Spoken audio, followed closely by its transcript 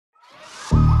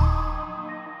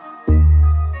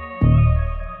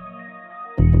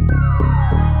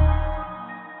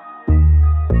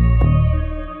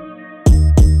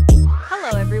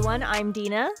everyone. I'm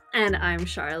Dina. And I'm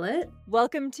Charlotte.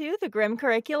 Welcome to the Grim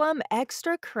Curriculum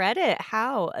Extra Credit.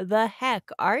 How the heck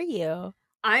are you?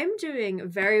 I'm doing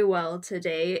very well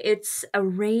today. It's a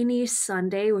rainy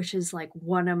Sunday, which is like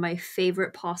one of my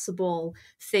favorite possible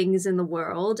things in the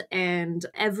world. And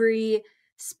every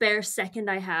spare second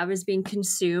I have is being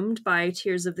consumed by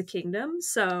Tears of the Kingdom.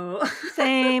 So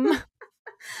Same.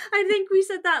 I think we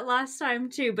said that last time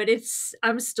too, but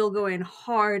I'm still going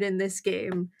hard in this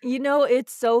game. You know,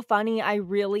 it's so funny.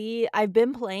 I've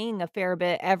been playing a fair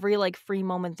bit. Every free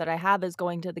moment that I have is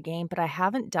going to the game, but I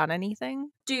haven't done anything.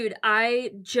 Dude,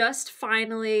 I just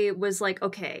finally was like,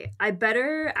 okay, I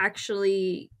better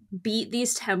actually beat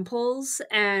these temples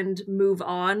and move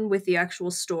on with the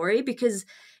actual story, because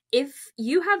if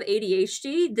you have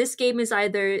ADHD, this game is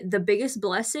either the biggest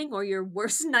blessing or your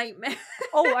worst nightmare.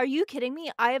 Oh, are you kidding me?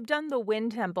 I have done the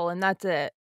Wind Temple and that's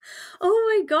it.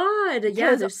 Oh my god.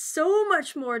 Yeah, 'Cause there's so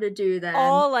much more to do then.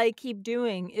 all I keep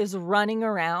doing is running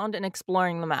around and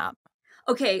exploring the map.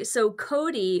 Okay, so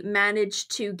Cody managed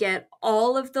to get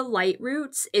all of the light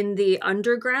roots in the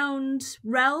underground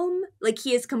realm. Like,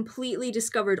 he has completely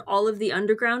discovered all of the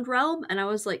underground realm. And I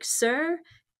was like, sir,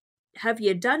 have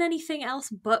you done anything else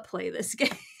but play this game?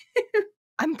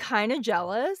 I'm kind of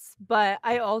jealous, but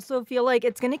I also feel like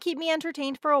it's going to keep me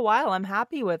entertained for a while. I'm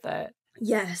happy with it.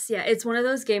 Yes, yeah, it's one of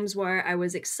those games where I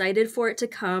was excited for it to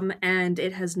come, and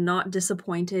it has not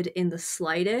disappointed in the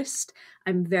slightest.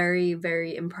 I'm very,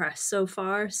 very impressed so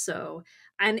far.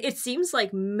 And it seems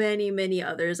like many, many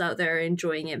others out there are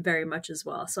enjoying it very much as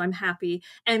well. So I'm happy.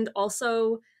 And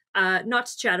also, not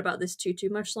to chat about this too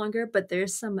much longer, but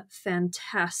there's some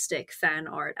fantastic fan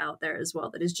art out there as well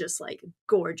that is just like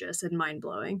gorgeous and mind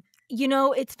blowing. You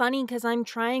know, it's funny because I'm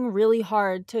trying really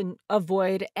hard to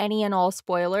avoid any and all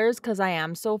spoilers because I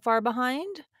am so far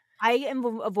behind. I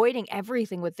am avoiding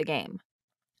everything with the game.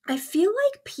 I feel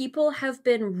like people have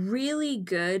been really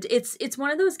good. It's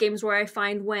one of those games where I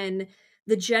find when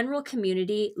the general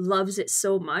community loves it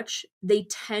so much, they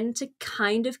tend to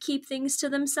kind of keep things to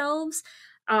themselves.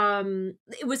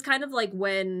 It was kind of like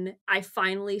when I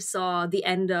finally saw the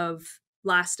end of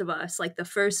Last of Us, like the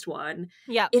first one.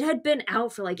 Yeah. It had been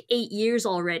out for like 8 years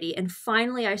already, and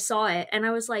finally I saw it and I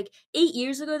was like, 8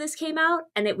 years ago this came out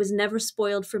and it was never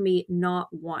spoiled for me, not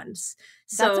once.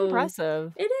 That's So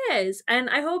impressive. it is.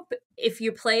 And I hope if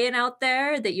you're playing out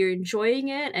there that you're enjoying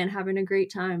it and having a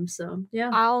great time. So, yeah.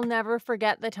 I'll never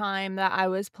forget the time that I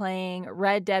was playing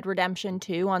Red Dead Redemption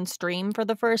 2 on stream for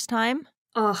the first time.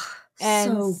 Oh,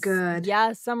 And so good.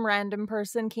 yeah, some random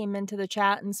person came into the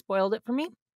chat and spoiled it for me.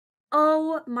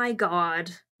 Oh my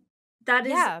god. That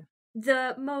is Yeah.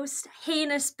 the most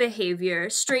heinous behavior.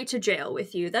 Straight to jail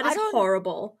with you. That is I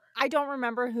horrible. I don't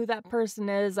remember who that person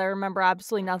is. I remember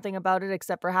absolutely nothing about it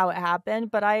except for how it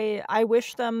happened, but I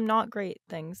wish them not great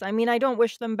things. I mean, I don't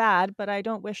wish them bad, but I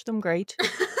don't wish them great.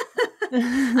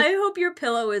 I hope your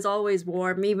pillow is always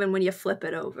warm, even when you flip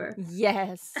it over.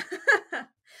 Yes.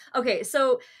 Okay,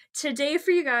 so today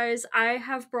for you guys, I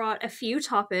have brought a few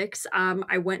topics.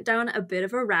 I went down a bit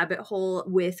of a rabbit hole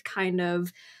with kind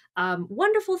of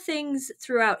wonderful things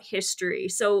throughout history.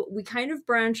 So we kind of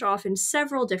branch off in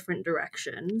several different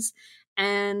directions.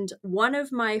 And one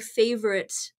of my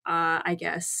favorite, I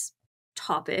guess,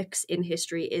 topics in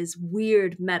history is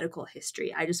weird medical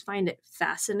history. I just find it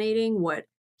fascinating what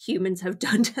humans have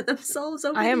done to themselves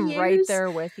over the years. I am right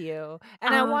there with you.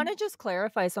 And I want to just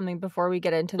clarify something before we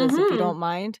get into this, if you don't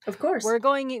mind. Of course.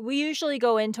 We usually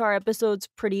go into our episodes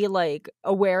pretty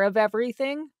aware of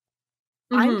everything.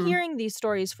 I'm hearing these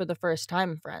stories for the first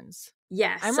time, friends.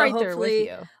 Yes. I'm so right there with hopefully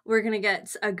you. We're going to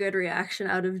get a good reaction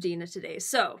out of Dina today.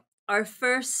 So our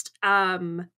first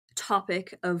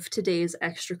topic of today's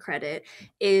extra credit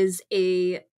is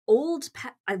a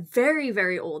very,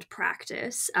 very old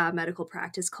practice, medical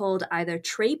practice called either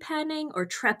trepanning or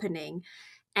trepanning.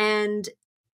 And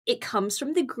it comes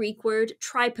from the Greek word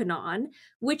trypanon,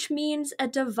 which means a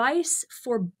device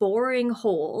for boring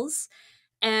holes.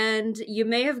 And you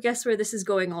may have guessed where this is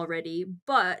going already,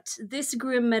 but this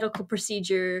grim medical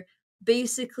procedure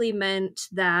basically meant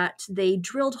that they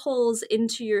drilled holes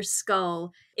into your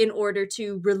skull in order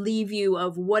to relieve you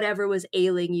of whatever was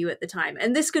ailing you at the time.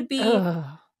 And this could be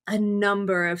a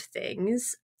number of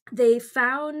things. They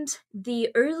found the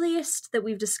earliest that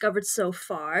we've discovered so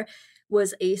far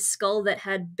was a skull that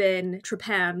had been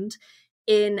trepanned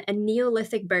in a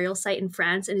Neolithic burial site in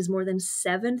France and is more than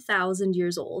 7,000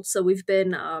 years old. So we've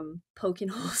been poking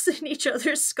holes in each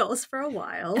other's skulls for a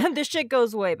while. This shit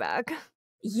goes way back.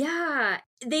 Yeah,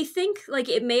 they think, like,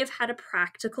 it may have had a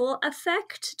practical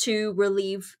effect to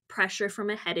relieve pressure from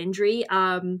a head injury.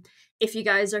 If you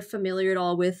guys are familiar at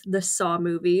all with the Saw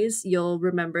movies, you'll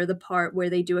remember the part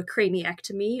where they do a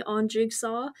craniectomy on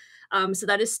Jigsaw. So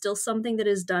that is still something that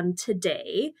is done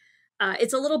today.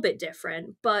 It's a little bit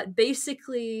different, but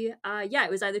basically, yeah, it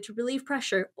was either to relieve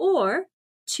pressure or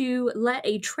to let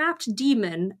a trapped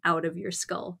demon out of your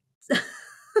skull.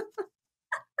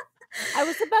 I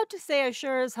was about to say I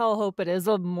sure as hell hope it is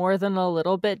a more than a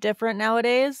little bit different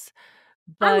nowadays,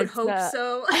 I would but, hope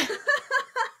so.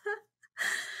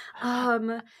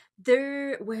 Um,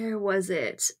 where was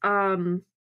it?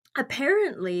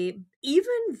 Apparently,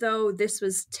 even though this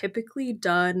was typically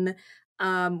done,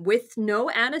 with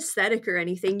no anesthetic or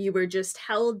anything, you were just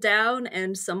held down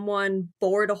and someone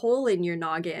bored a hole in your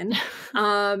noggin.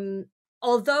 Um,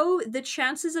 although the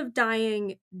chances of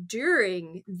dying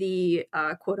during the,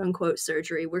 quote unquote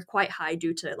surgery were quite high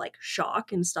due to like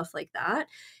shock and stuff like that,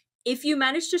 if you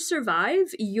manage to survive,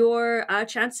 your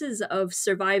chances of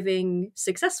surviving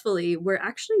successfully were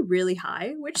actually really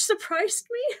high, which surprised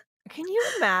me. Can you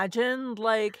imagine,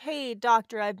 like, "Hey,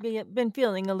 doctor, I've been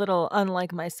feeling a little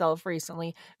unlike myself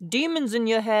recently. Demons in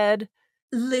your head."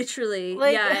 Literally,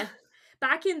 Like, yeah.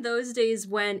 Back in those days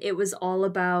when it was all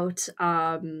about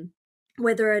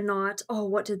whether or not, oh,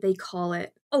 what did they call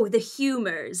it? Oh, the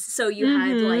humors. So you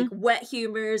had like mhm. wet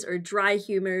humors or dry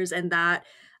humors, and that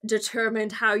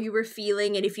determined how you were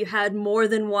feeling. And if you had more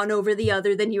than one over the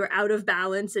other, then you were out of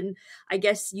balance. And I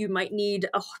guess you might need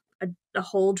a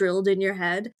hole drilled in your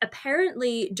head.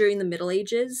 Apparently, during the Middle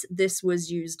Ages, this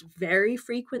was used very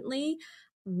frequently.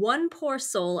 One poor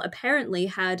soul apparently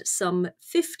had some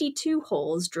 52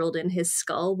 holes drilled in his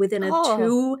skull within a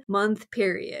Oh, 2-month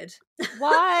period.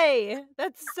 why?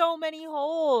 That's so many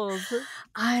holes.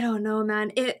 I don't know,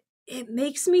 man. It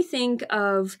makes me think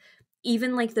of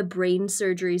even like the brain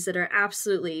surgeries that are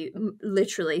absolutely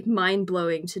literally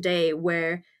mind-blowing today,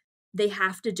 where they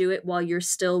have to do it while you're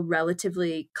still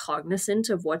relatively cognizant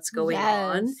of what's going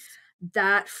on. Yes.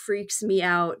 That freaks me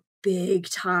out big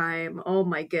time. Oh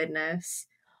my goodness.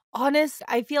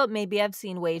 I feel maybe I've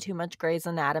seen way too much Grey's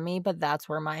Anatomy, but that's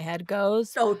where my head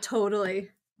goes. Oh, totally.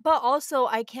 But also,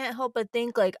 I can't help but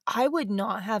think, like, I would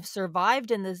not have survived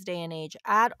in this day and age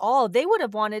at all. They would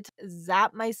have wanted to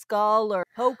zap my skull or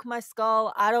poke my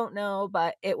skull, I don't know,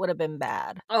 but it would have been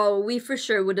bad. Oh, we for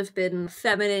sure would have been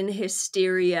feminine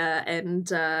hysteria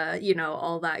and,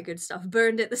 all that good stuff.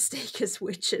 Burned at the stake as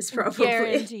witches, probably.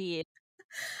 Guaranteed.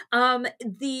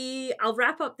 The I'll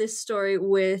wrap up this story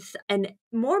with an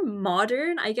more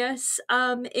modern, I guess,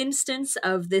 instance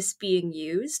of this being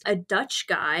used. A Dutch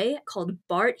guy called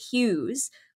Bart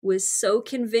Hughes was so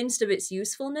convinced of its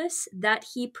usefulness that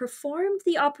he performed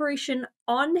the operation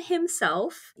on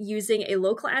himself using a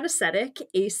local anesthetic,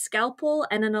 a scalpel,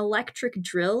 and an electric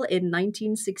drill in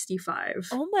 1965.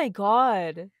 Oh my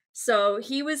god. So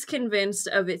he was convinced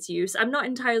of its use. I'm not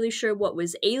entirely sure what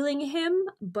was ailing him,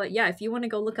 but yeah, if you want to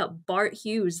go look up Bart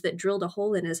Hughes that drilled a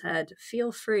hole in his head,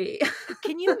 feel free.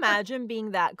 Can you imagine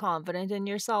being that confident in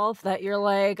yourself that you're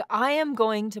like, "I am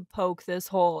going to poke this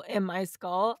hole in my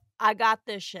skull. I got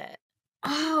this shit."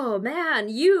 Oh man,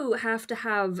 you have to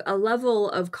have a level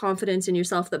of confidence in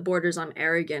yourself that borders on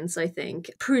arrogance, I think.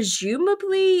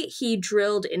 Presumably, he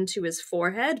drilled into his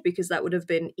forehead because that would have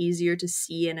been easier to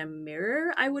see in a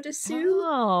mirror, I would assume.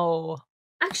 Oh.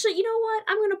 Actually, you know what?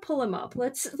 I'm going to pull him up.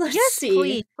 Let's Yes, see.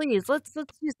 please, please. Let's do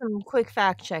some quick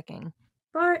fact checking.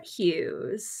 Bart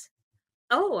Hughes.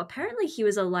 Oh, apparently he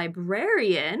was a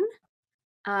librarian.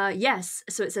 Yes,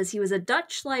 so it says he was a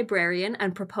Dutch librarian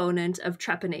and proponent of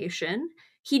trepanation.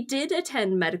 He did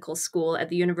attend medical school at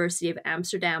the University of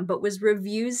Amsterdam, but was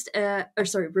refused a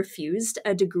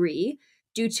degree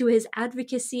due to his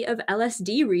advocacy of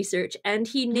LSD research. And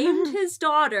he named his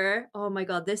daughter, oh my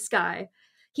god, this guy.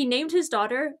 He named his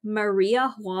daughter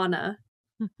Maria Juana.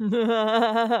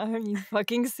 Are you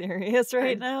fucking serious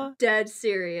right I'm now? dead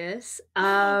serious.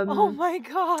 Oh my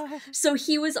god. So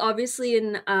he was obviously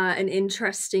an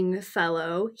interesting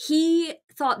fellow. He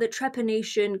thought that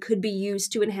trepanation could be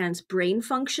used to enhance brain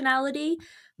functionality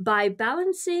by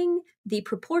balancing the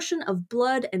proportion of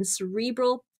blood and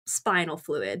cerebral spinal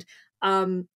fluid.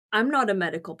 I'm not a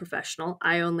medical professional.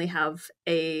 I only have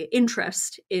a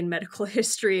interest in medical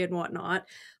history and whatnot.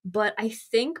 But I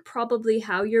think probably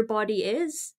how your body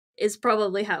is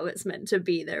probably how it's meant to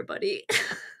be there, buddy.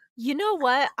 You know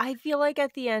what? I feel like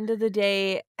at the end of the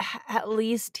day, at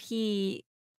least he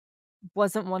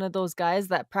wasn't one of those guys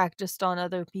that practiced on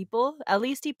other people. At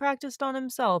least he practiced on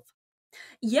himself.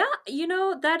 Yeah,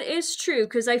 that is true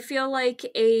because I feel like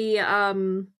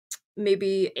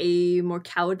maybe a more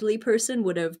cowardly person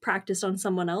would have practiced on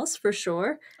someone else for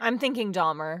sure. I'm thinking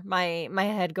Dahmer. My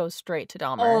head goes straight to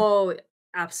Dahmer. Oh,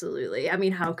 absolutely. I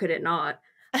mean, how could it not?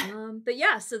 But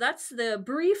yeah, so that's the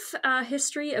brief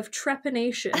history of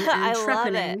trepanation and I love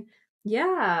it. trepanning.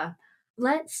 Yeah.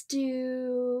 Let's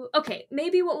do. Okay,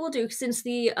 maybe what we'll do, since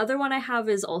the other one I have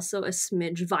is also a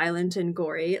smidge violent and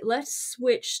gory, let's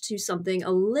switch to something a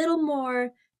little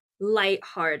more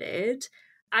lighthearted.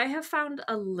 I have found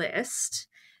a list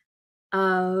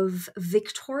of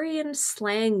Victorian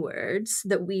slang words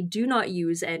that we do not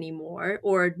use anymore,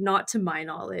 or not to my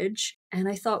knowledge. And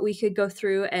I thought we could go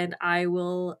through and I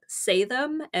will say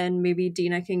them, and maybe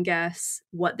Dina can guess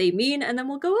what they mean, and then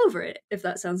we'll go over it, if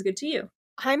that sounds good to you.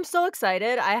 I'm so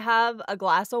excited. I have a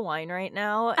glass of wine right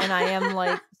now, and I am,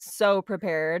 like, so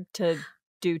prepared to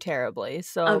do terribly,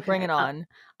 so bring Okay. it on.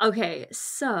 Okay,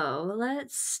 so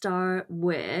let's start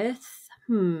with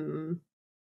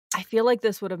I feel like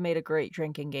this would have made a great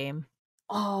drinking game.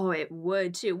 Oh, it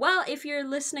would too. Well, if you're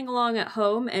listening along at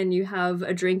home and you have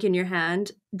a drink in your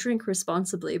hand, drink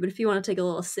responsibly. But if you want to take a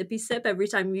little sippy sip every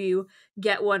time you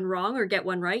get one wrong or get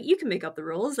one right, you can make up the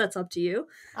rules. That's up to you.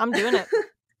 I'm doing it.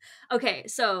 Okay,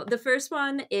 so the first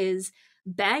one is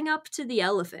bang up to the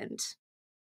elephant.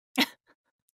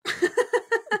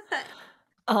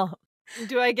 Oh,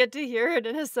 do I get to hear it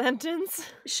in a sentence?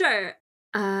 Sure.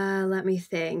 Let me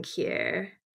think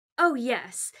here. Oh,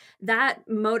 yes. That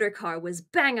motor car was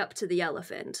bang up to the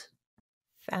elephant.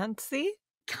 Fancy?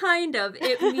 Kind of.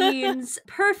 It means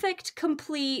perfect,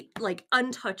 complete, like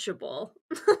untouchable.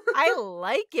 I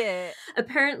like it.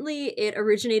 Apparently, it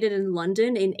originated in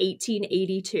London in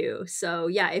 1882. So,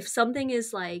 yeah, if something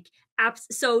is like,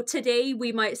 so today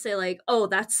we might say, like, oh,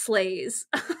 that's slays.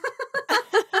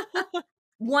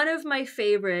 One of my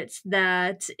favorites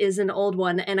that is an old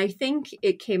one, and I think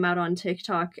it came out on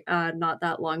TikTok not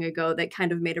that long ago, that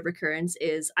kind of made a recurrence,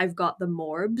 is I've got the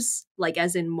morbs, like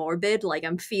as in morbid, like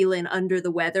I'm feeling under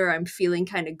the weather, I'm feeling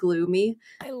kind of gloomy.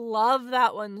 I love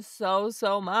that one so,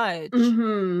 so much.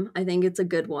 I think it's a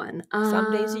good one. Some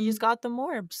days you just got the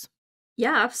morbs.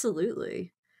 Yeah,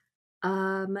 absolutely.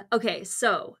 Okay,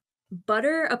 so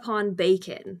butter upon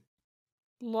bacon.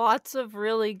 Lots of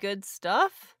really good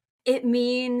stuff. It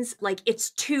means like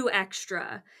it's too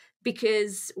extra,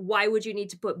 because why would you need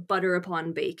to put butter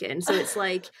upon bacon? So it's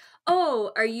like,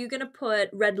 oh, are you gonna put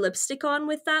red lipstick on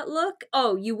with that look?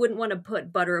 Oh, you wouldn't want to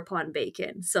put butter upon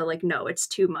bacon. So like, no, it's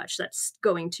too much. That's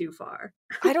going too far.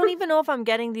 I don't even know if I'm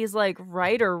getting these, like,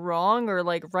 right or wrong or,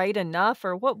 like, right enough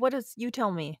or what is you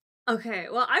tell me. Okay,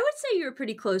 well, I would say you were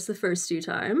pretty close the first two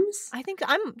times. I think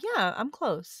I'm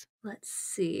close. Let's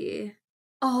see.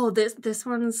 Oh, this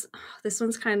one's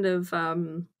kind of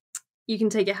you can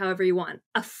take it however you want.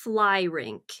 A fly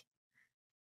rink.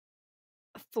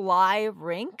 Fly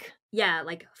rink? Yeah,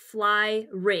 like fly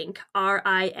rink,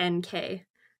 RINK.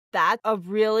 That's a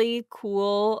really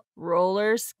cool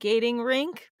roller skating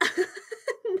rink.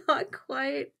 Not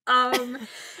quite.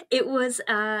 It was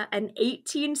an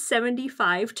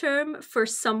 1875 term for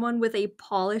someone with a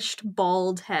polished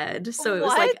bald head. So it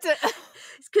was like, What?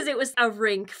 because it was a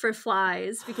rink for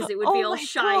flies, because it would be Oh all my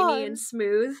shiny god. and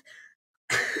smooth.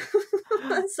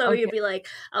 So you'd Okay. be like,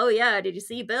 oh yeah, did you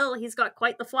see Bill? He's got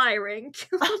quite the fly rink.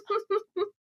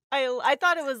 I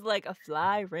thought it was like a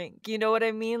fly rink, you know what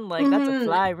I mean? Like, that's a Mhm.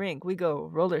 fly rink, we go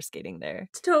roller skating there.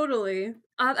 Totally.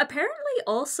 Apparently,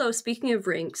 also, speaking of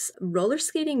rinks, roller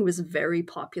skating was very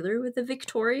popular with the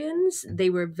Victorians. They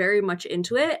were very much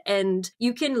into it, and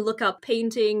you can look up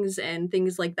paintings and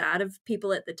things like that of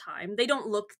people at the time. They don't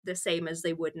look the same as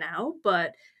they would now,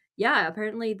 but yeah,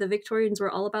 apparently the Victorians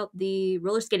were all about the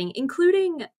roller skating,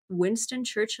 including Winston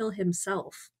Churchill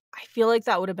himself. I feel like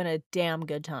that would have been a damn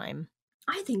good time.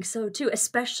 I think so too,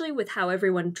 especially with how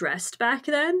everyone dressed back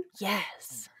then.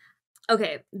 Yes.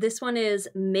 Okay, this one is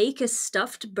make a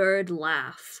stuffed bird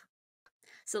laugh.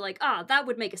 So, like, that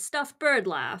would make a stuffed bird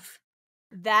laugh.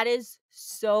 That is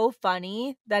so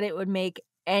funny that it would make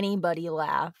anybody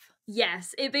laugh.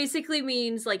 Yes, it basically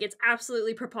means like it's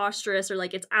absolutely preposterous, or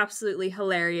like it's absolutely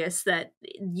hilarious that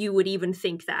you would even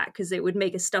think that, because it would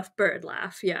make a stuffed bird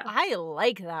laugh. Yeah. I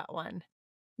like that one.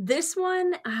 This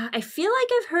one, I feel like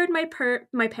I've heard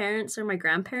my parents or my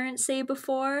grandparents say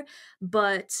before,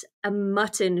 but a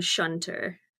mutton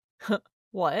shunter.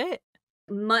 What?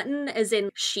 Mutton as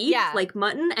in sheep, Yeah. like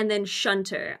mutton, and then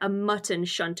shunter, a mutton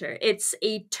shunter. It's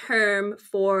a term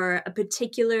for a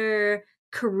particular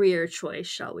career choice,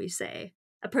 shall we say,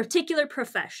 a particular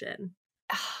profession.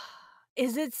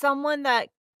 Is it someone that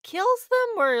kills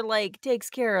them or, like, takes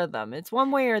care of them? It's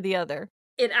one way or the other.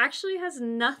 It actually has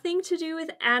nothing to do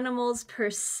with animals per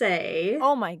se.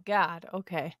 Oh my god,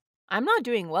 okay. I'm not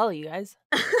doing well, you guys.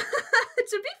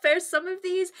 To be fair, some of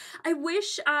these, I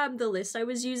wish the list I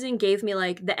was using gave me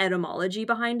like the etymology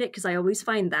behind it because I always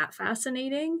find that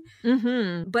fascinating.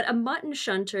 Mhm. But a mutton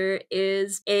shunter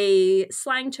is a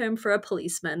slang term for a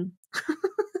policeman.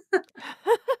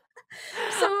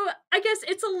 So I guess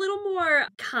it's a little more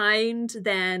kind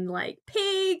than like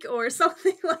pig or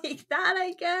something like that,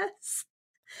 I guess.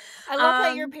 I love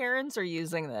that your Um, parents are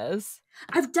using this.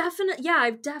 I've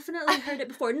definitely heard it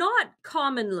before. Not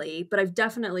commonly, but I've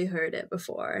definitely heard it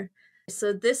before.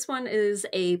 So this one is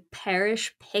a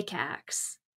parish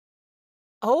pickaxe.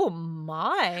 Oh I'll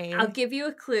my. give you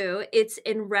a clue. It's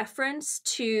in reference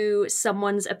to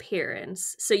someone's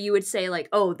appearance. So you would say like,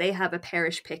 "Oh, they have a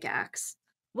parish pickaxe."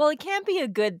 Well, it can't be a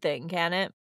good thing, can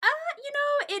it?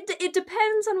 It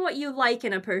depends on what you like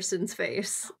in a person's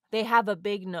face. They have a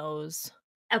big nose.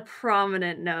 A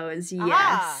prominent nose, Ah,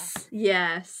 yes.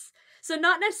 Yes. So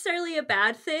not necessarily a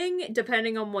bad thing,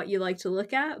 depending on what you like to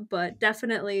look at, but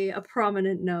definitely a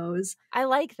prominent nose. I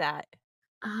like that.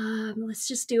 Let's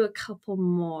just do a couple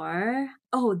more.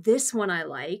 Oh, this one I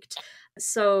liked.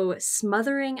 So,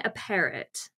 smothering a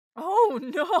parrot. Oh,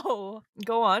 no.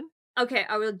 Go on. Okay,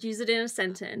 I will use it in a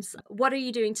sentence. What are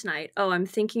you doing tonight? Oh, I'm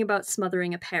thinking about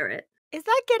smothering a parrot. Is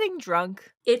that getting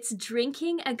drunk? It's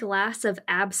drinking a glass of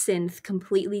absinthe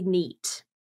completely neat.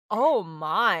 Oh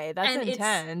my, that's And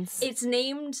intense. it's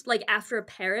named like after a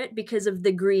parrot because of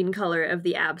the green color of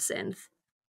the absinthe.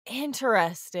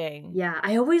 Interesting. Yeah,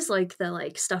 I always like the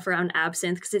like stuff around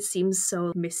absinthe because it seems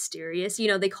so mysterious. You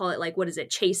know, they call it like what is it,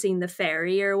 chasing the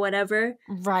fairy or whatever.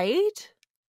 Right?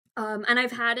 And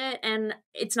I've had it, and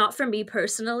it's not for me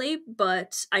personally,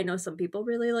 but I know some people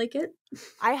really like it.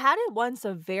 I had it once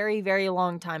a very, very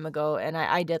long time ago, and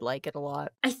I did like it a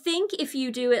lot. I think if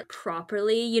you do it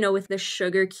properly, you know, with the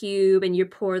sugar cube and you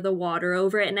pour the water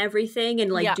over it and everything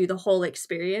and like Yeah. do the whole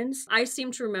experience. I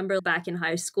seem to remember back in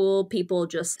high school, people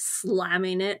just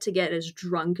slamming it to get as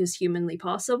drunk as humanly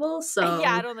possible.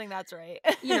 Yeah, I So, don't think that's right.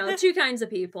 you know, two kinds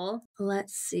of people.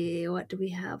 Let's see, what do we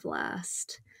have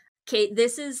last? Okay,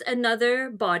 this is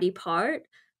another body part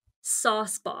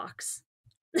sauce box.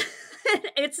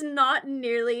 It's not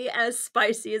nearly as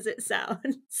spicy as it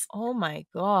sounds. Oh my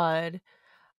god.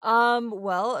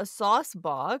 Well, a sauce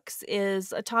box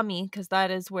is a tummy because that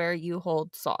is where you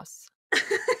hold sauce.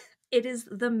 It is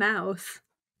the mouth.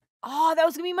 Oh, that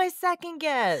was gonna be my second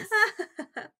guess.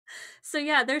 So,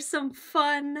 yeah, there's some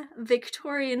fun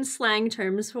Victorian slang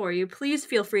terms for you. Please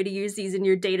feel free to use these in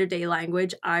your day to day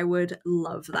language. I would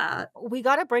love that. We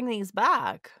gotta bring these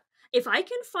back. If I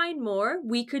can find more,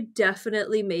 we could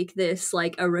definitely make this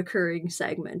like a recurring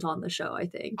segment on the show, I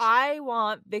think. I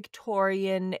want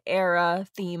Victorian era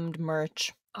themed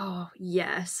merch. Oh,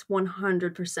 yes,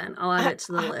 100%. I'll add I it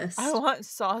to the I list. want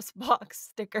sauce box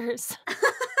stickers.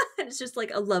 It's just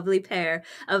like a lovely pair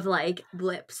of like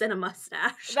lips and a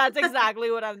mustache. That's exactly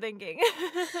what I'm thinking.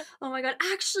 Oh my god.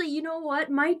 Actually, you know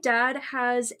what? My dad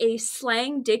has a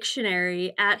slang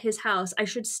dictionary at his house. I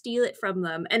should steal it from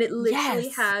them. And it literally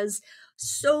Yes. has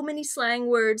so many slang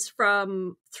words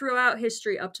from throughout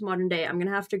history up to modern day. I'm going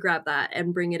to have to grab that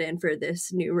and bring it in for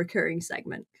this new recurring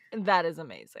segment. That is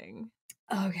amazing.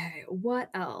 Okay, what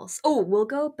else? Oh, we'll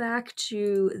go back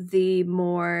to the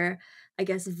more, I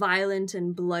guess, violent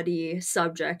and bloody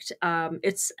subject.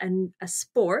 It's a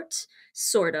sport,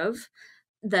 sort of,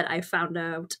 that I found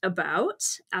out about.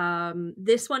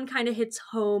 This one kind of hits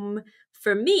home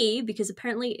for me because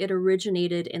apparently it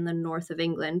originated in the north of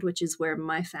England, which is where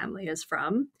my family is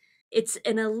from. It's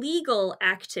an illegal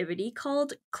activity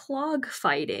called clog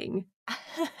fighting.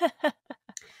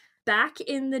 Back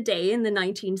in the day, in the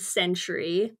 19th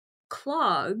century,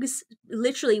 clogs,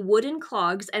 literally wooden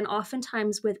clogs, and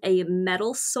oftentimes with a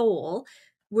metal sole,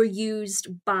 were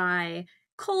used by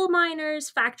coal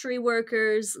miners, factory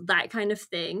workers, that kind of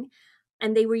thing.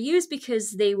 And they were used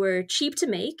because they were cheap to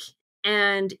make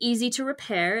and easy to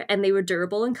repair, and they were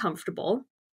durable and comfortable.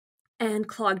 And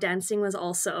clog dancing was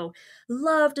also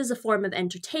loved as a form of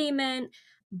entertainment.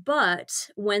 But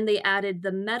when they added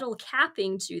the metal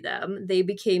capping to them, they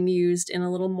became used in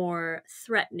a little more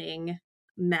threatening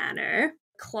manner.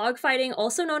 Clog fighting,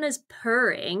 also known as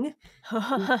purring,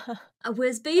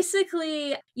 was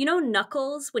basically, you know,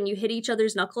 knuckles when you hit each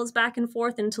other's knuckles back and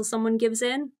forth until someone gives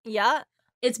in? Yeah.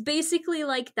 It's basically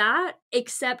like that,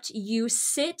 except you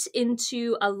sit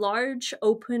into a large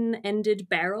open ended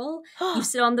barrel. You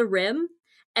sit on the rim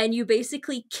and you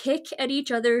basically kick at each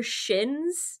other's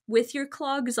shins with your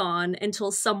clogs on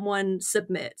until someone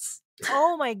submits.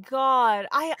 Oh my god.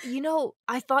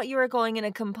 I thought you were going in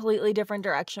a completely different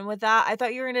direction with that. I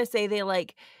thought you were gonna say they,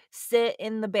 like, sit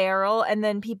in the barrel and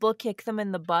then people kick them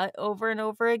in the butt over and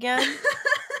over again?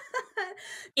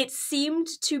 It seemed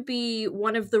to be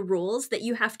one of the rules that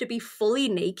you have to be fully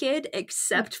naked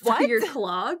except for What? your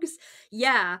clogs.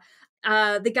 Yeah.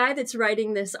 The guy that's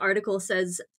writing this article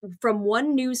says from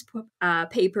one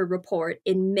paper report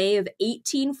in May of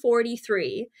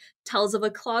 1843 tells of a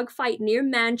clog fight near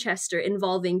Manchester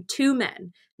involving two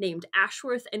men named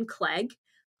Ashworth and Clegg,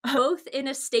 both in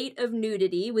a state of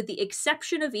nudity, with the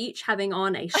exception of each having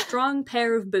on a strong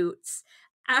pair of boots.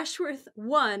 Ashworth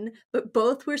won, but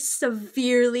both were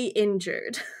severely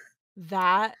injured.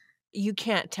 That you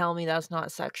can't tell me that's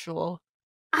not sexual.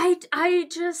 I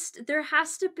just there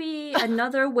has to be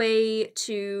another way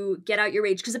to get out your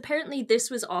rage because apparently this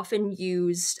was often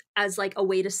used as like a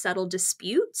way to settle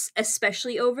disputes,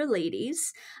 especially over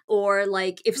ladies, or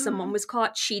like if someone Mhm. was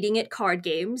caught cheating at card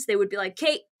games, they would be like,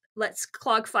 "Kate, let's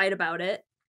clog fight about it."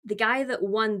 The guy that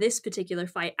won this particular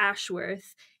fight,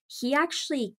 Ashworth, he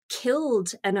actually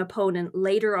killed an opponent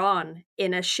later on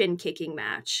in a shin kicking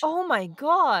match. Oh my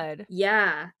god.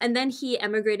 Yeah, and then he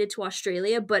emigrated to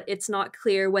Australia, but it's not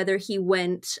clear whether he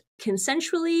went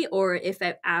consensually or if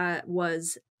it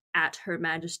was at Her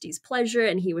Majesty's pleasure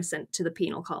and he was sent to the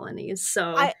penal colonies.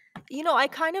 So I I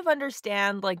kind of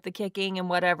understand, like, the kicking and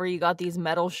whatever, you got these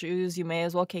metal shoes, you may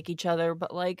as well kick each other,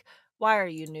 but, like, why are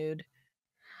you nude?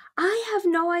 I have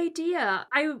no idea.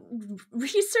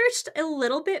 Researched a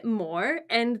little bit more,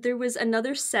 and there was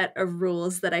another set of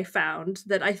rules that I found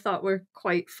that I thought were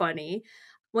quite funny.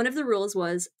 One of the rules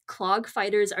was clog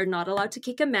fighters are not allowed to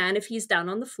kick a man if he's down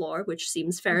on the floor, which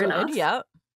seems fair Good, enough. yeah.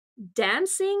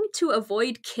 Dancing to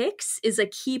avoid kicks is a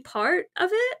key part of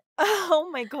it. Oh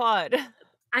my god.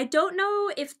 I don't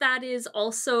know if that is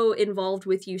also involved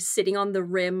with you sitting on the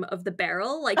rim of the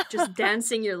barrel, like just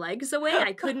dancing your legs away.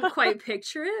 I couldn't quite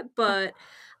picture it, but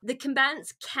the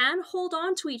combatants can hold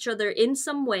on to each other in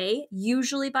some way,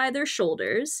 usually by their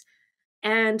shoulders.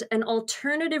 And an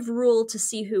alternative rule to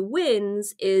see who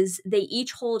wins is they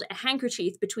each hold a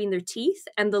handkerchief between their teeth,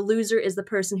 and the loser is the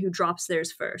person who drops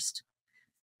theirs first.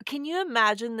 Can you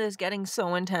imagine this getting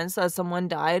so intense that someone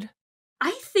died?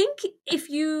 I think if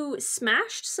you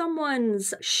smashed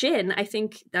someone's shin, I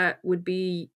think that would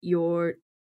be your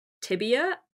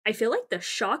tibia. I feel like the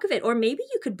shock of it, or maybe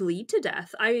you could bleed to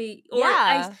death.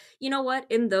 Yeah. You know what?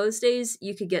 In those days,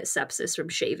 you could get sepsis from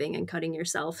shaving and cutting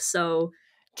yourself. So,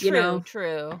 you True, know,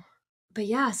 true. but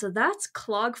yeah, so that's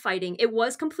clog fighting. It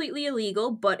was completely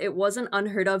illegal, but it wasn't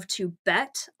unheard of to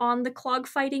bet on the clog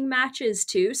fighting matches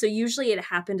too. So usually it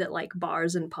happened at like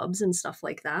bars and pubs and stuff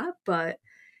like that. But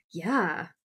yeah.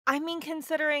 I mean,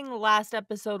 considering last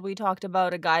episode we talked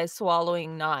about a guy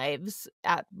swallowing knives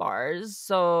at bars,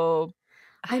 so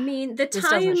I mean, this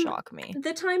doesn't shock me.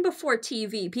 the time before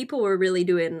TV, people were really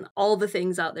doing all the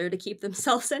things out there to keep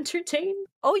themselves entertained.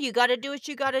 Oh, you gotta do what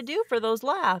you gotta do for those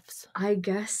laughs. I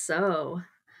guess so.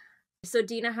 So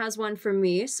Dina has one for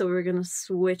me, so we're gonna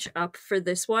switch up for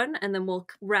this one, and then we'll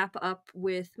wrap up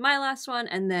with my last one,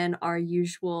 and then our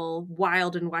usual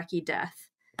wild and wacky death.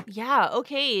 Yeah,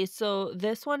 okay, so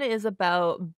this one is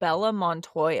about Bella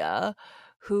Montoya,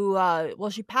 who, well,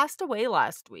 she passed away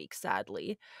last week,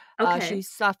 sadly. She Okay.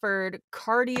 suffered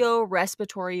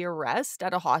cardiorespiratory arrest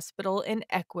at a hospital in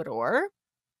Ecuador.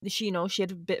 She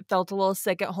had felt a little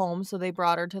sick at home, so they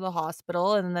brought her to the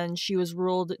hospital, and then she was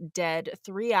ruled dead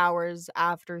 3 hours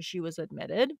after she was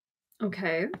admitted.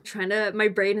 Okay. Trying to my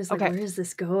brain is like, Okay. where is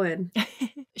this going?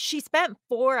 She spent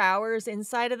 4 hours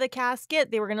inside of the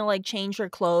casket. They were gonna, like, change her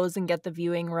clothes and get the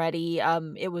viewing ready.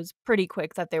 It was pretty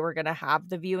quick that they were gonna have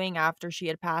the viewing after she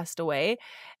had passed away,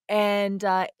 and,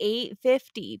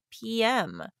 8:50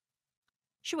 PM,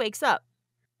 she wakes up.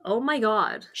 Oh my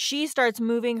god. She starts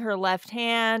moving her left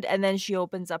hand, and then she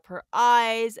opens up her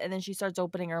eyes, and then she starts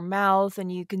opening her mouth,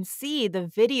 and you can see the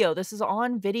video. This is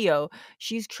on video.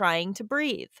 She's trying to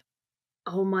breathe.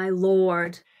 Oh my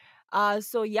lord.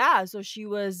 So yeah, so she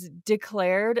was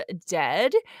declared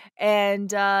dead, and,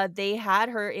 they had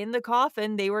her in the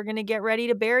coffin. They were gonna get ready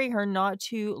to bury her not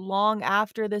too long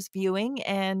after this viewing,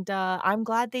 and, I'm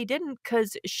glad they didn't not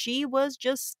because she was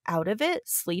just out of it,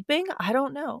 sleeping. I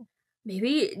don't know.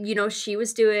 Maybe, she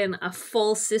was doing a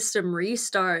full system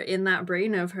restart in that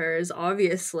brain of hers,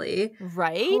 obviously.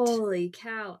 Right? Holy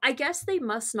cow. I guess they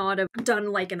must not have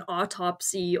done like an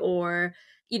autopsy or,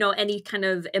 any kind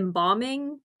of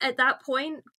embalming at that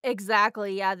point.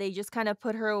 Exactly, yeah, they just kinda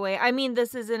put her away. I mean,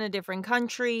 this is in a different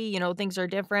country, things are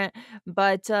different,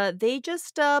 but, they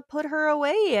just, put her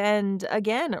away, and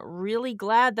again, really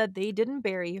glad that they didn't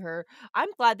bury her. I'm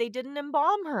glad they didn't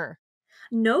embalm her.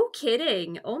 No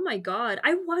kidding. Oh my god.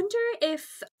 I wonder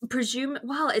if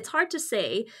well, it's hard to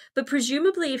say, but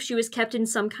presumably if she was kept in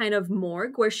some kind of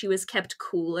morgue where she was kept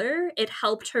cooler, it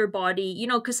helped her body,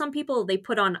 cuz some people they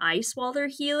put on ice while they're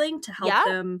healing to help Yeah?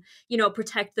 them,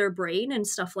 protect their brain and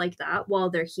stuff like that while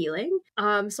they're healing.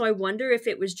 So I wonder if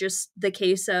it was just the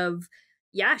case of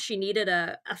yeah, she needed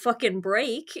a fucking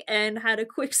break and had a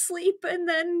quick sleep and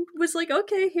then was like,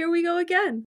 okay, here we go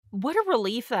again. What a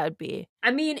relief that'd be.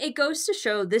 I mean, it goes to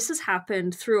show this has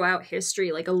happened throughout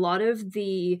history. Like a lot of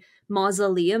the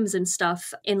mausoleums and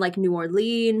stuff in like New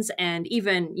Orleans and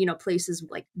even, places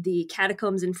like the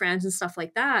catacombs in France and stuff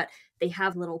like that, they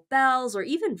have little bells or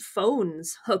even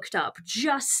phones hooked up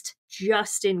just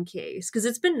in case because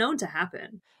it's been known to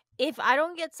happen. If I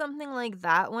don't get something like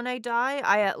that when I die,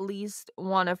 I at least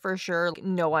wanna for sure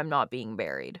know I'm not being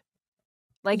buried.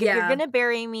 Like, if you're Yeah, gonna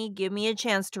bury me, give me a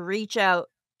chance to reach out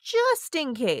just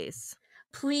in case.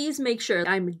 please make sure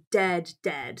I'm dead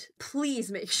dead.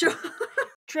 Please make sure.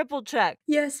 Triple check.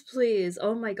 Yes, please.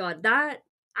 Oh my god.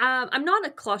 I'm not a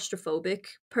claustrophobic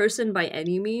person by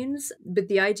any means, but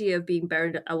the idea of being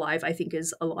buried alive I think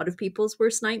is a lot of people's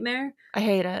worst nightmare. I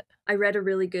hate it. I read a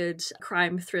really good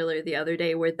crime thriller the other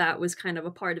day where that was kind of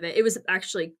a part of it. It was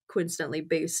actually coincidentally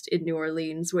based in New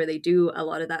Orleans where they do a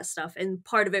lot of that stuff. And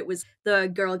part of it was the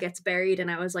girl gets buried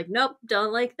and I was like, "Nope,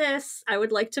 don't like this. I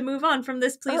would like to move on from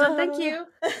this, please and thank Uh, you."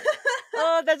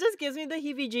 oh, that just gives me the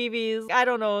heebie-jeebies. I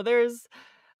don't know, there's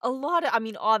a lot of I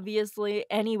mean, obviously,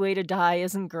 any way to die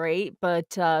isn't great,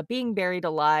 but, being buried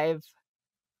alive,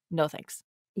 no thanks.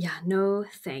 Yeah, no,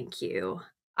 thank you.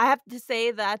 I have to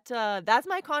say that, that's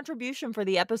my contribution for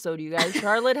the episode, you guys.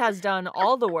 Charlotte has done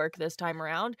all the work this time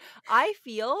around. I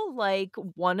feel like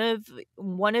one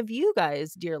of you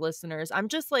guys, dear listeners. I'm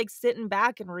just, like, sitting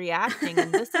back and reacting,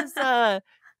 and this is, it's a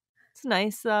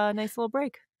nice little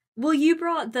break. Well, you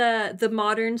brought the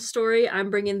modern story, I'm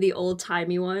bringing the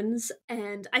old-timey ones,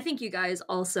 and I think you guys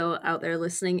also out there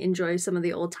listening enjoy some of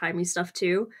the old-timey stuff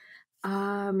too.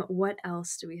 What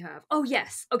else do we have? Oh,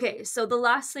 yes. Okay, so the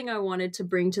last thing I wanted to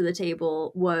bring to the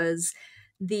table was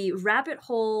the rabbit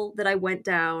hole that I went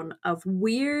down of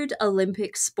weird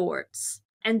Olympic sports.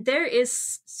 And there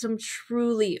is some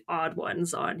truly odd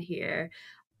ones on here.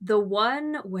 The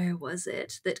one, where was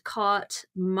it, that caught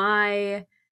my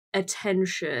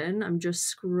attention, I'm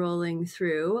just scrolling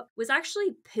through, was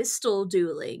actually pistol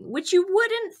dueling, which you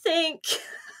wouldn't think.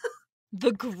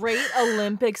 The great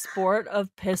Olympic sport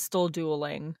of pistol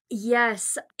dueling.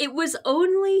 Yes, it was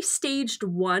only staged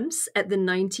once at the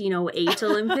 1908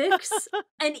 Olympics.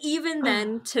 And even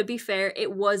then, to be fair,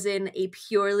 it was in a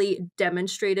purely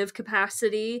demonstrative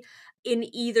capacity. In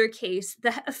either case,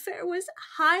 the affair was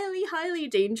highly, highly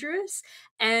dangerous,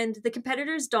 and the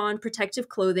competitors donned protective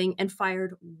clothing and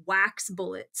fired wax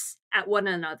bullets at one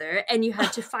another, and you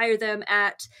had to fire them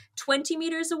at 20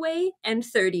 meters away and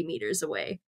 30 meters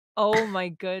away. Oh my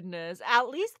goodness. At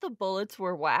least the bullets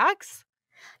were wax?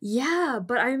 Yeah,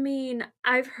 but I mean,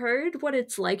 I've heard what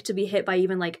it's like to be hit by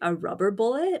even like a rubber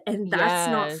bullet, and that's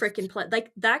not Yes. freaking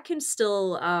like that can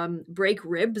still break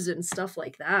ribs and stuff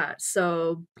like that.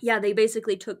 So yeah, they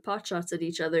basically took pot shots at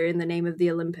each other in the name of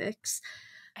the Olympics.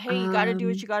 Hey, you gotta do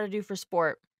what Um, you gotta do for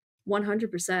sport.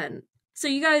 100%. So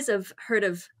you guys have heard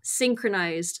of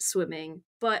synchronized swimming,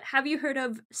 but have you heard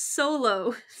of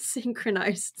solo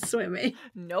synchronized swimming?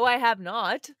 No, I have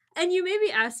not. And you may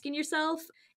be asking yourself,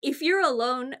 if you're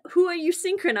alone, who are you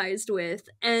synchronized with?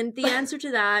 And the answer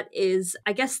to that is,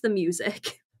 I guess, the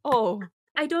music. Oh,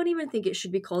 I don't even think it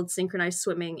should be called synchronized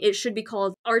swimming. It should be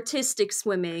called artistic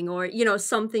swimming or,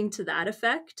 something to that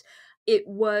effect. It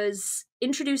was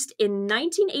introduced in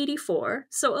 1984,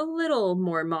 so a little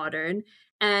more modern,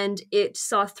 and it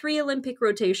saw 3 Olympic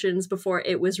rotations before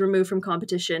it was removed from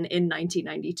competition in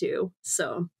 1992.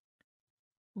 So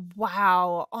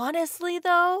wow. Honestly,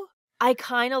 though, I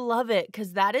kinda love it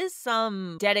because that is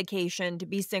some dedication to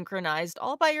be synchronized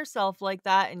all by yourself like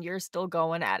that, and you're still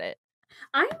going at it.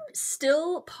 I'm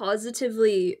still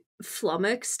positively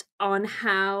flummoxed on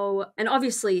how, and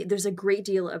obviously, there's a great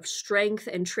deal of strength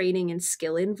and training and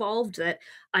skill involved that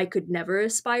I could never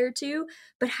aspire to.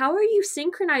 But how are you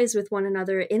synchronized with one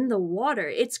another in the water?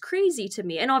 It's crazy to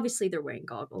me. And obviously, they're wearing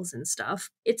goggles and stuff.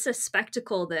 It's a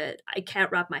spectacle that I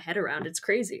can't wrap my head around. It's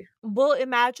crazy. Well,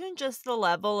 imagine just the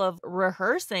level of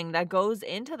rehearsing that goes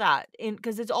into that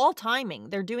because it's all timing.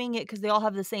 They're doing it because they all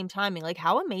have the same timing. Like,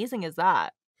 how amazing is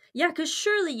that? Yeah, because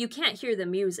surely you can't hear the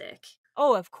music.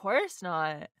 Oh, of course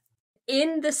not.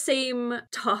 In the same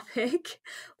topic,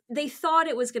 they thought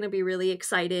it was going to be really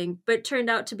exciting, but turned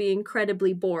out to be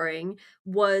incredibly boring,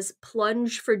 was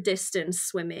plunge for distance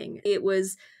swimming. It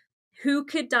was who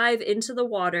could dive into the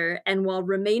water and while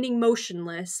remaining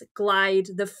motionless, glide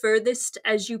the furthest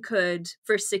as you could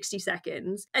for 60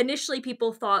 seconds. Initially,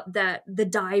 people thought that the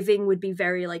diving would be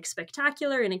very like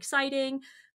spectacular and exciting,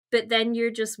 but then you're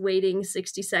just waiting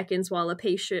 60 seconds while a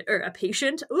patient,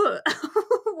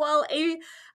 while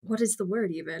what is the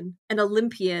word even? An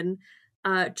Olympian,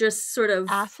 just sort of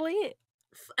Athlete?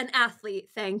 an athlete,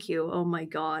 thank you. Oh my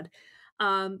god.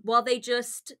 While they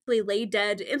just lay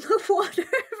dead in the water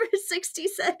for 60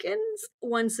 seconds.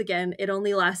 Once again, it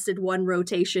only lasted one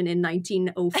rotation in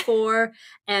 1904,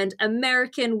 and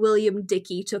American William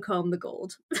Dickey took home the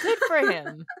gold. Good for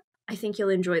him. I think you'll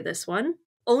enjoy this one.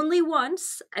 Only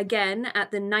once, again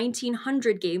at the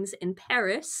 1900 Games in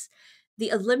Paris,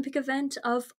 the Olympic event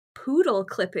of poodle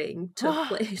clipping took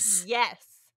place. Yes.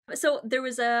 So there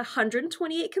was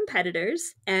 128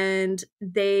 competitors, and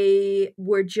they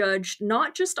were judged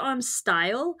not just on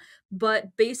style,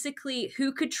 but basically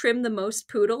who could trim the most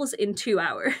poodles in 2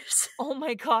 hours. Oh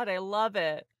my god, I love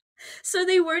it. So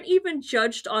they weren't even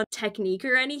judged on technique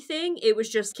or anything. It was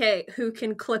just, okay, who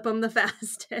can clip them the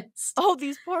fastest? Oh,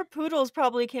 these poor poodles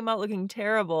probably came out looking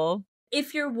terrible.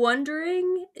 If you're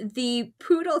wondering, the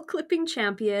poodle clipping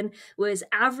champion was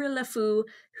Avril Lafou,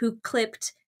 who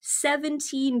clipped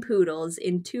 17 poodles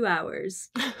in 2 hours.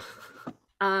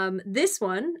 This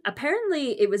one,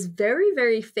 apparently it was very,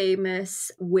 very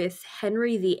famous with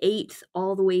Henry VIII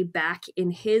all the way back in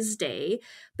his day,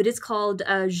 but it's called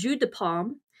jeu de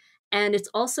paume, and it's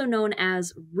also known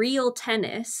as real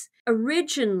tennis.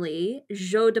 Originally,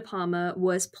 jeu de paume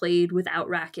was played without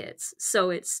rackets, so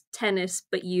it's tennis,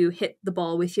 but you hit the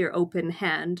ball with your open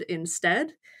hand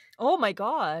instead. Oh my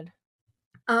god.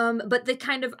 But the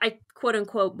kind of, I quote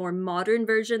unquote, more modern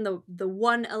version, the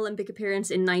one Olympic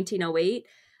appearance in 1908,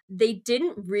 they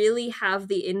didn't really have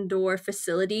the indoor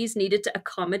facilities needed to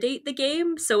accommodate the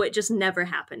game, so it just never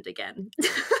happened again.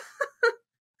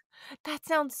 That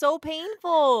sounds so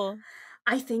painful.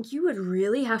 I think you would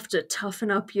really have to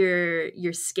toughen up your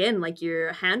skin, like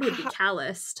your hand would be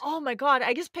calloused. Oh my god,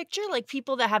 I just picture, like,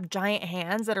 people that have giant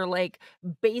hands that are like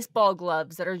baseball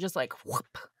gloves that are just like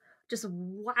whoop. Just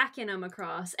whacking them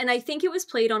across. And I think it was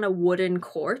played on a wooden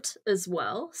court as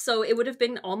well. So it would have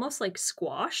been almost like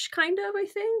squash, kind of, I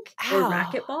think, or Ow.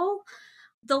 racquetball.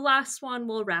 The last one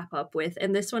we'll wrap up with,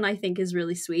 and this one I think is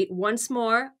really sweet. Once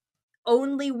more,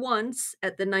 only once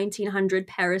at the 1900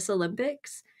 Paris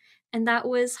Olympics, and that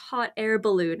was hot air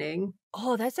ballooning.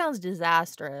 Oh, that sounds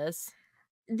disastrous.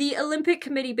 The Olympic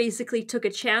Committee basically took a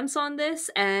chance on this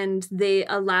and they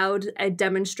allowed a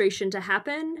demonstration to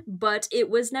happen, but it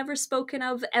was never spoken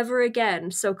of ever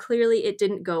again, so clearly it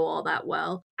didn't go all that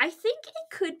well. I think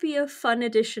it could be a fun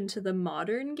addition to the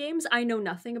modern games. I know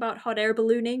nothing about hot air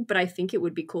ballooning, but I think it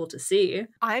would be cool to see.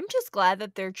 I'm just glad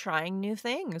that they're trying new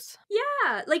things.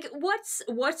 Yeah, like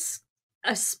what's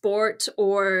a sport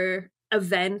or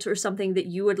event or something that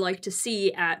you would like to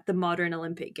see at the modern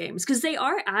Olympic Games? Because they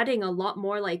are adding a lot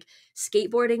more, like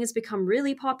skateboarding has become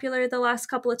really popular the last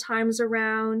couple of times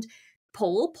around.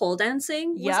 Pole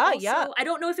dancing was Yeah. I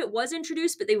don't know if it was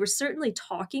introduced, but they were certainly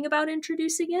talking about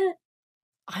introducing it.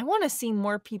 I wanna see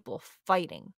more people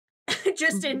fighting.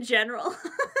 Just in general.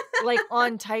 Like,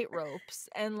 on tight ropes,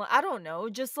 and I don't know,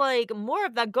 just, like, more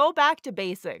of that. Go back to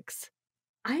basics.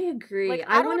 I agree. Like,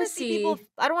 I want to see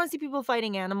I don't wanna see people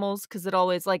fighting animals because it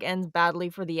always, like, ends badly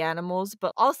for the animals,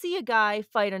 but I'll see a guy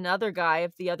fight another guy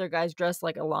if the other guy's dressed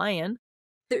like a lion.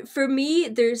 For me,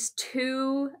 there's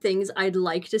two things I'd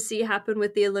like to see happen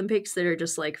with the Olympics that are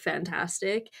just like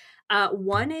fantastic.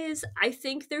 One is I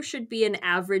think there should be an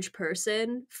average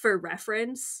person for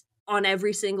reference on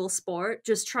every single sport,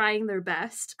 just trying their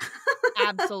best.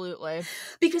 Absolutely.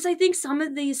 Because I think some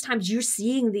of these times you're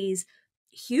seeing these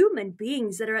human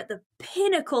beings that are at the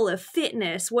pinnacle of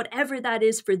fitness, whatever that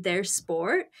is for their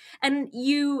sport, and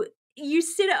you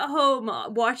sit at home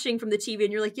watching from the TV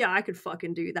and you're like, yeah, I could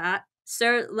fucking do that.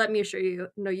 Sir, let me assure you,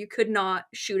 no, you could not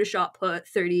shoot a shot put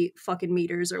 30 fucking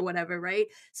meters or whatever, right?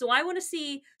 So I want to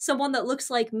see someone that looks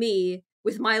like me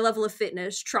with my level of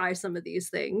fitness try some of these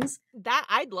things.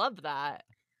 I'd love that.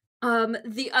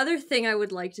 The other thing I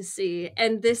would like to see,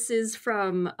 and this is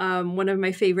from one of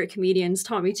my favorite comedians,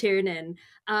 Tommy Tiernan.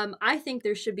 I think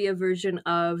there should be a version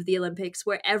of the Olympics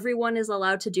where everyone is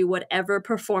allowed to do whatever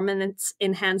performance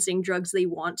enhancing drugs they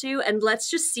want to, and let's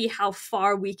just see how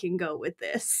far we can go with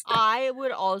this. I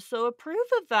would also approve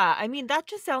of that. I mean, that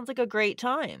just sounds like a great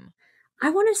time.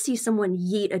 I want to see someone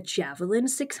yeet a javelin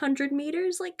 600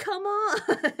 meters. Like, come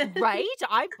on. Right?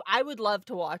 I would love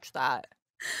to watch that.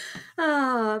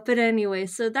 But anyway,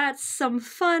 so that's some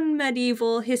fun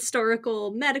medieval, historical,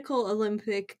 medical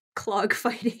Olympic clog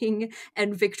fighting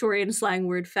and Victorian slang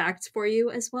word facts for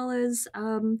you, as well as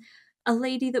a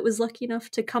lady that was lucky enough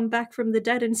to come back from the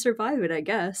dead and survive it, I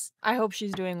guess. I hope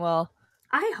she's doing well.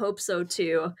 I hope so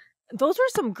too. Those were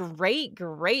some great,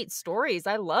 great stories.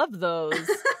 I love those.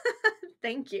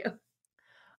 Thank you.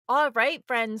 All right,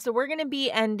 friends. So we're going to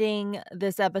be ending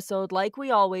this episode like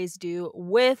we always do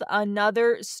with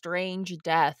another strange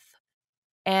death.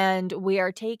 And we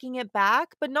are taking it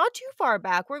back, but not too far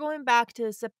back. We're going back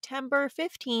to September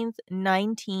 15th,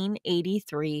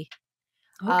 1983,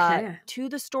 Okay. to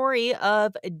the story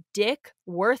of Dick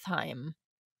Wertheim.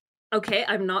 Okay,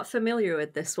 I'm not familiar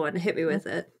with this one. Hit me with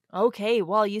it. Okay,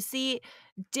 well, you see,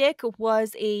 Dick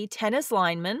was a tennis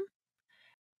lineman.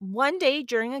 One day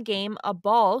during a game, a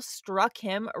ball struck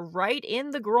him right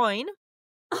in the groin,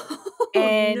 Oh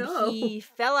and no. he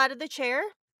fell out of the chair,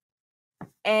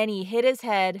 and he hit his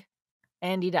head,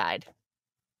 and he died.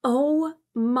 Oh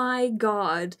my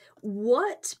god.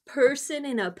 What person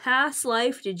in a past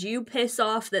life did you piss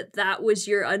off that was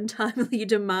your untimely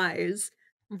demise?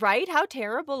 Right? How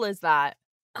terrible is that?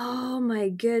 Oh my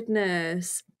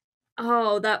goodness.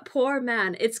 Oh, that poor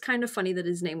man. It's kind of funny that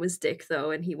his name was Dick,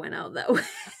 though, and he went out that way.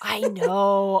 I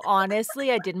know.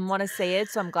 Honestly, I didn't wanna say it,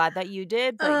 so I'm glad that you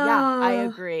did, but yeah, I Oh,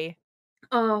 agree.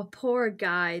 oh, poor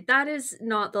guy. That is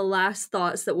not the last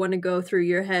thoughts that want to go through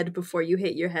your head before you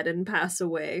hit your head and pass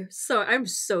away. So I'm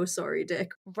so sorry,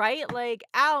 Dick. Right? Like,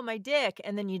 "Ow, my dick,"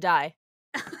 and then you die.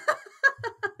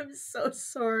 I'm so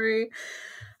sorry.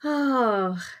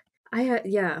 Oh,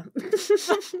 yeah.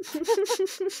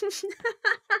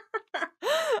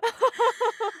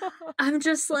 I'm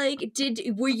just like,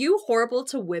 were you horrible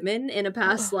to women in a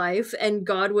past life? And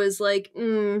God was like,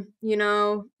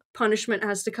 punishment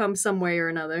has to come some way or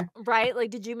another. Right? Like,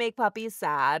 did you make puppies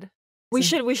sad? We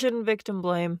shouldn't victim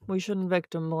blame. We shouldn't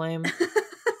victim blame.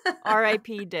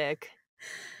 R.I.P. Dick.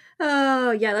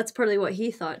 Oh, yeah, that's probably what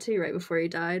he thought too, right before he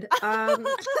died. Oh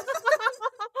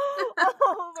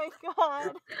my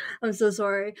god. I'm so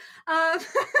sorry. Um,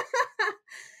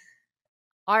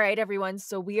 All right, everyone.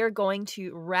 So we are going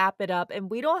to wrap it up, and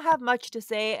we don't have much to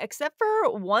say except for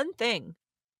one thing.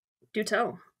 do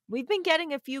tell. We've been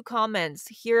getting a few comments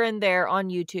here and there on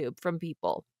YouTube from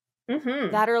people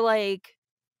Mm-hmm. that are like,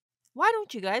 why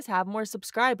don't you guys have more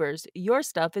subscribers? Your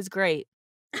stuff is great.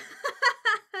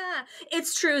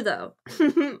 It's true though.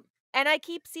 And I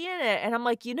keep seeing it, and I'm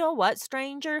like, you know what,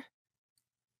 stranger?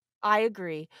 I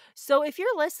agree. So if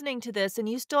you're listening to this and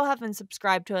you still haven't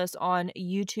subscribed to us on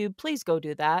YouTube, please go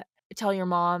do that. Tell your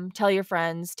mom, tell your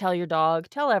friends, tell your dog,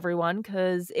 tell everyone,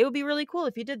 because it would be really cool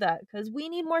if you did that, because we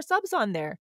need more subs on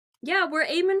there. Yeah, we're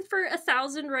aiming for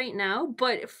 1,000 right now,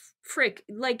 but frick,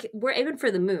 like we're aiming for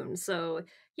the moon. So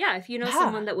yeah, if you know Yeah.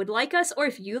 someone that would like us, or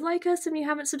if you like us and you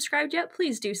haven't subscribed yet,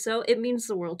 please do so. It means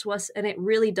the world to us, and it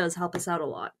really does help us out a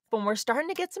lot. But we're starting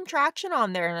to get some traction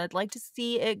on there, and I'd like to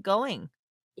see it going.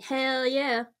 Hell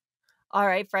yeah. All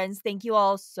right, friends, thank you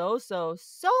all so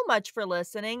much for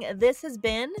listening. This has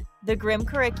been the Grim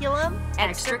Curriculum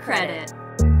Extra credit.